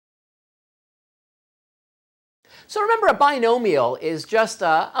So remember, a binomial is just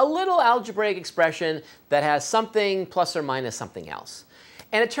a little algebraic expression that has something plus or minus something else.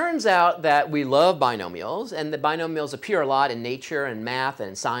 And it turns out that we love binomials, and the binomials appear a lot in nature and math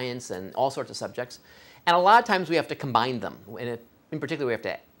and science and all sorts of subjects. And a lot of times we have to combine them. And in particular, we have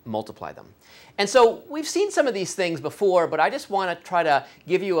to multiply them. And so we've seen some of these things before, but I just want to try to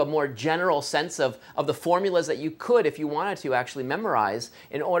give you a more general sense of the formulas that you could, if you wanted to, actually memorize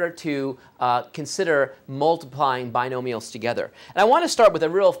in order to consider multiplying binomials together. And I want to start with a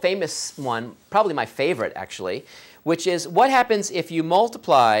real famous one, probably my favorite actually, which is what happens if you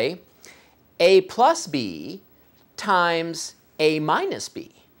multiply a plus b times a minus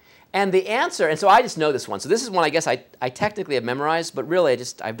b. And the answer, and so I just know this one. So this is one I guess I technically have memorized, but really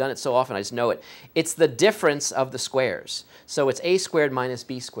I've done it so often I just know it. It's the difference of the squares. So it's a squared minus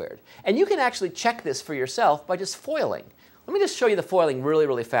b squared. And you can actually check this for yourself by just foiling. Let me just show you the foiling really,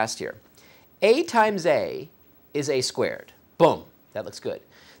 really fast here. A times a is a squared. Boom. That looks good.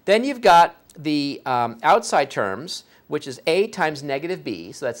 Then you've got the outside terms, which is a times negative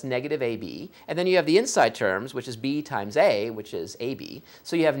b, so that's negative ab. And then you have the inside terms, which is b times a, which is ab.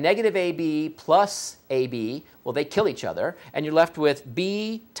 So you have negative ab plus ab. Well, they kill each other. And you're left with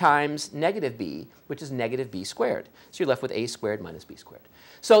b times negative b, which is negative b squared. So you're left with a squared minus b squared.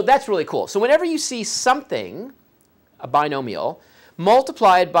 So that's really cool. So whenever you see something, a binomial,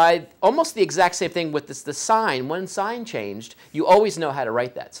 multiplied by almost the exact same thing with the sign, one sign changed, you always know how to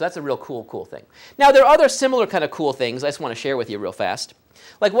write that. So that's a real cool thing. Now, there are other similar kind of cool things I just want to share with you real fast.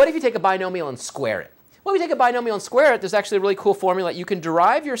 Like, what if you take a binomial and square it? Well, if you take a binomial and square it, there's actually a really cool formula you can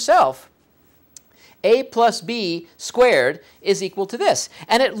derive yourself. A plus b squared is equal to this.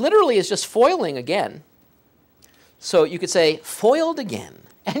 And it literally is just foiling again. So you could say, foiled again.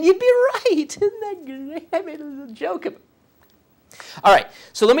 And you'd be right. Isn't that great? I made a little joke of it. All right,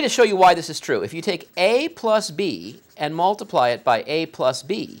 so let me just show you why this is true. If you take a plus b and multiply it by a plus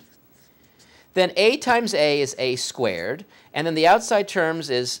b, then a times a is a squared, and then the outside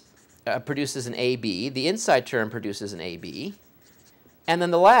terms produces an ab, the inside term produces an ab, and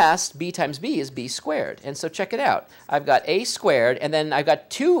then the last, b times b, is b squared. And so check it out. I've got a squared, and then I've got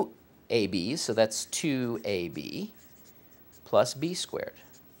two ab's, so that's 2ab plus b squared.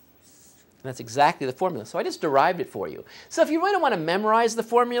 And that's exactly the formula. So I just derived it for you. So if you really don't want to memorize the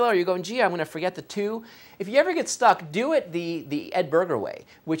formula, or you're going, gee, I'm going to forget the 2, if you ever get stuck, do it the Ed Berger way,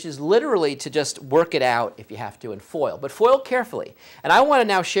 which is literally to just work it out if you have to and foil. But foil carefully. And I want to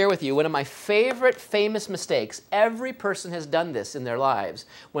now share with you one of my favorite famous mistakes. Every person has done this in their lives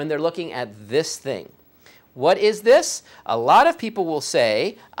when they're looking at this thing. What is this? A lot of people will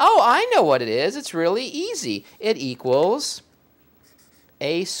say, oh, I know what it is. It's really easy. It equals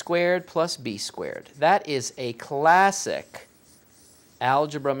a squared plus b squared. That is a classic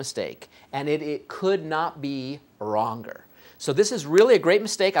algebra mistake, and it could not be wronger. So this is really a great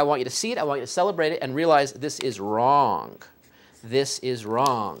mistake. I want you to see it. I want you to celebrate it and realize this is wrong. This is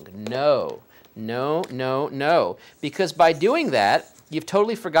wrong. No, no, no, no. Because by doing that, you've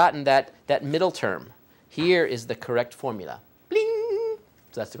totally forgotten that middle term. Here is the correct formula. Bling!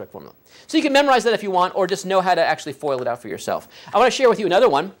 So that's the correct formula. So you can memorize that if you want, or just know how to actually foil it out for yourself. I want to share with you another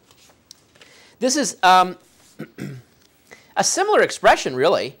one. This is a similar expression,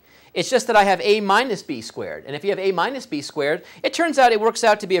 really. It's just that I have a minus b squared. And if you have a minus b squared, it turns out it works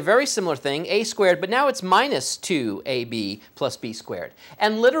out to be a very similar thing, a squared, but now it's minus 2ab plus b squared.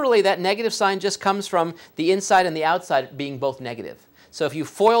 And literally, that negative sign just comes from the inside and the outside being both negative. So if you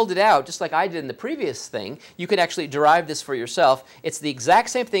foiled it out, just like I did in the previous thing, you could actually derive this for yourself. It's the exact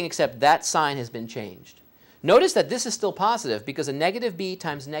same thing, except that sign has been changed. Notice that this is still positive because a negative b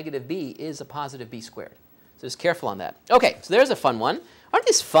times negative b is a positive b squared. So just careful on that. OK, so there's a fun one. Aren't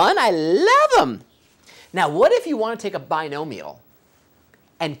these fun? I love them. Now, what if you want to take a binomial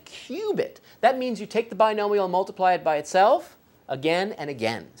and cube it? That means you take the binomial and multiply it by itself again and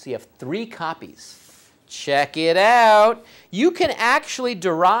again. So you have 3 copies. Check it out. You can actually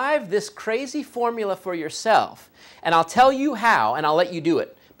derive this crazy formula for yourself. And I'll tell you how, and I'll let you do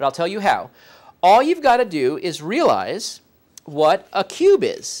it, but I'll tell you how. All you've got to do is realize what a cube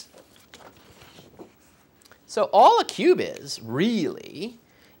is. So all a cube is, really,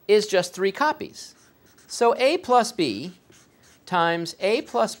 is just 3 copies. So a plus b times a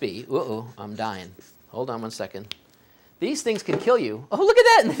plus b. Uh-oh, I'm dying. Hold on one second. These things can kill you. Oh, look at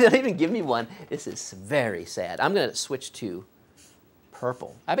that. They don't even give me one. This is very sad. I'm going to switch to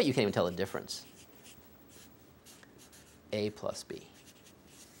purple. I bet you can't even tell the difference. A plus b.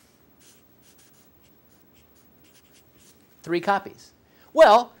 3 copies.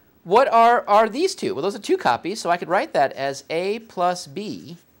 Well, what are these 2? Well, those are 2 copies, so I could write that as a plus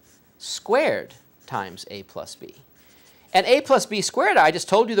b squared times a plus b. And a plus b squared, I just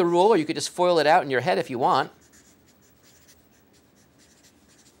told you the rule, or you could just FOIL it out in your head if you want.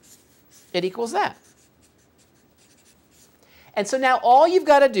 It equals that. And so now all you've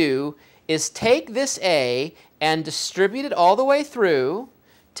got to do is take this a and distribute it all the way through,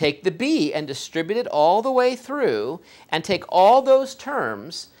 take the b and distribute it all the way through, and take all those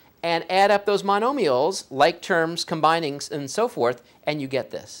terms and add up those monomials, like terms, combining, and so forth, and you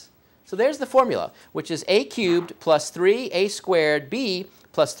get this. So there's the formula, which is a cubed plus 3a squared b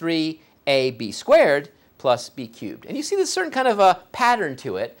plus 3ab squared plus b cubed. And you see there's certain kind of a pattern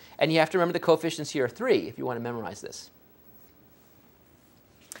to it, and you have to remember the coefficients here are 3 if you want to memorize this.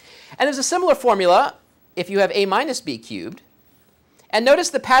 And there's a similar formula if you have a minus b cubed. And notice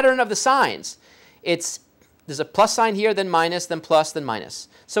the pattern of the signs. There's a plus sign here, then minus, then plus, then minus.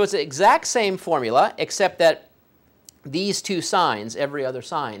 So it's the exact same formula, except that these two signs, every other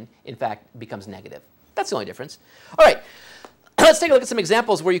sign, in fact, becomes negative. That's the only difference. All right, let's take a look at some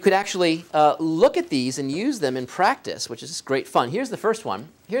examples where you could actually look at these and use them in practice, which is great fun. Here's the first one.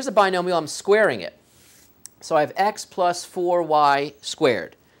 Here's a binomial. I'm squaring it. So I have x plus 4y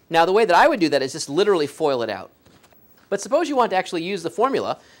squared. Now, the way that I would do that is just literally FOIL it out. But suppose you want to actually use the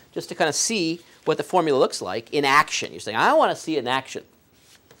formula just to kind of see what the formula looks like in action. You're saying, I want to see it in action.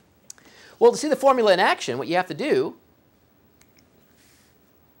 Well, to see the formula in action, what you have to do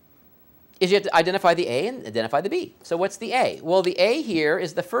is you have to identify the a and identify the b. So what's the a? Well, the a here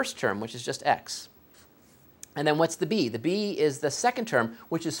is the first term, which is just x. And then what's the b? The b is the second term,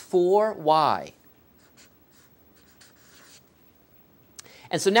 which is 4y.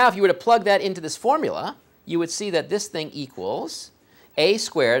 And so now if you were to plug that into this formula, you would see that this thing equals a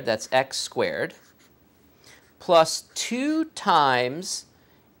squared, that's x squared, plus 2 times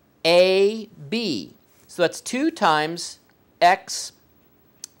ab. So that's 2 times x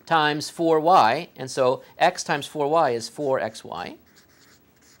times 4y. And so x times 4y is 4xy.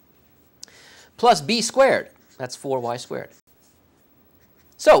 Plus b squared. That's 4y squared.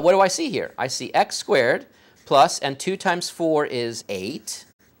 So what do I see here? I see x squared plus, and 2 times 4 is 8,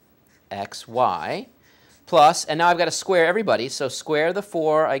 xy, plus, and now I've got to square everybody. So square the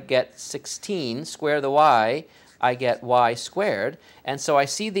 4, I get 16. Square the y, I get y squared. And so I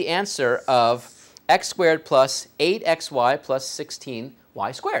see the answer of x squared plus 8xy plus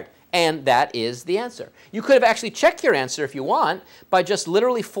 16y squared. And that is the answer. You could have actually checked your answer if you want by just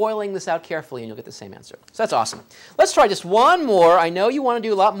literally FOILing this out carefully, and you'll get the same answer. So that's awesome. Let's try just one more. I know you want to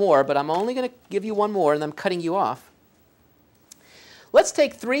do a lot more, but I'm only going to give you one more, and I'm cutting you off. Let's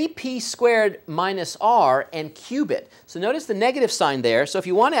take 3p squared minus r and cube it. So notice the negative sign there. So if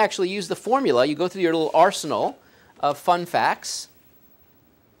you want to actually use the formula, you go through your little arsenal of fun facts,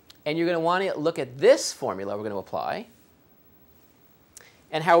 and you're going to want to look at this formula we're going to apply.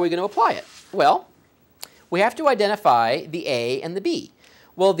 And how are we going to apply it? Well, we have to identify the a and the b.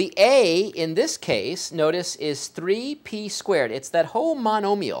 Well, the a in this case, notice, is 3p squared. It's that whole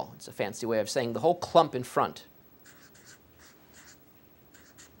monomial. It's a fancy way of saying the whole clump in front.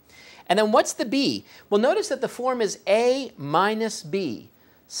 And then what's the b? Well, notice that the form is a minus b,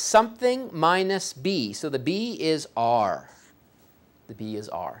 something minus b. So the b is r. The b is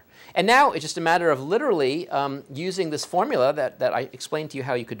r. And now it's just a matter of literally using this formula that I explained to you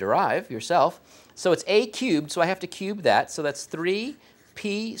how you could derive yourself. So it's a cubed, so I have to cube that. So that's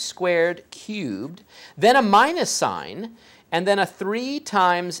 3p squared cubed. Then a minus sign, and then a 3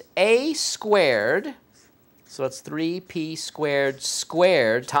 times a squared. So it's 3p squared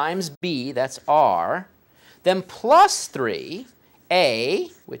squared times b, that's r. Then plus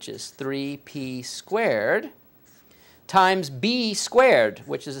 3a, which is 3p squared, times b squared,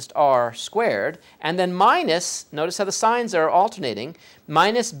 which is just r squared, and then minus, notice how the signs are alternating,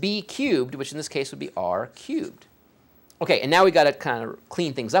 minus b cubed, which in this case would be r cubed. Okay, and now we got to kind of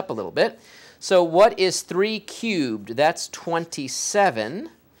clean things up a little bit. So what is 3 cubed? That's 27.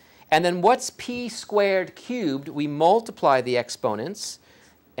 And then what's p squared cubed? We multiply the exponents,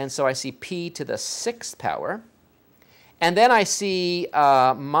 and so I see p to the 6th power. And then I see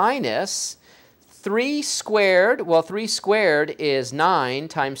minus 3 squared, well, 3 squared is 9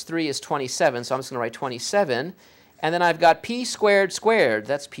 times 3 is 27, so I'm just going to write 27. And then I've got p squared squared,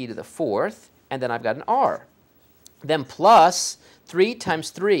 that's p to the 4th, and then I've got an r. Then plus 3 times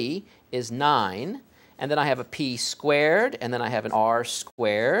 3 is 9, and then I have a p squared, and then I have an r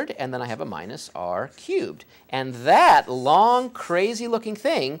squared, and then I have a minus r cubed. And that long, crazy-looking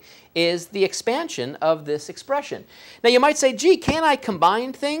thing is the expansion of this expression. Now, you might say, gee, can't I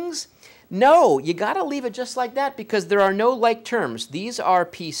combine things? No, you got to leave it just like that because there are no like terms. These are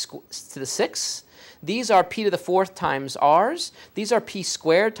p to the 6th. These are p to the fourth times r's. These are p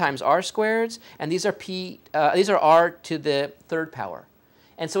squared times r squareds. And these are r to the third power.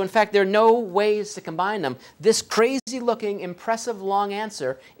 And so, in fact, there are no ways to combine them. This crazy-looking, impressive long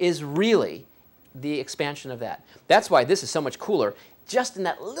answer is really the expansion of that. That's why this is so much cooler. Just in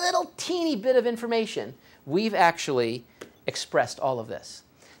that little teeny bit of information, we've actually expressed all of this.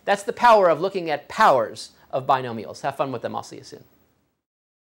 That's the power of looking at powers of binomials. Have fun with them. I'll see you soon.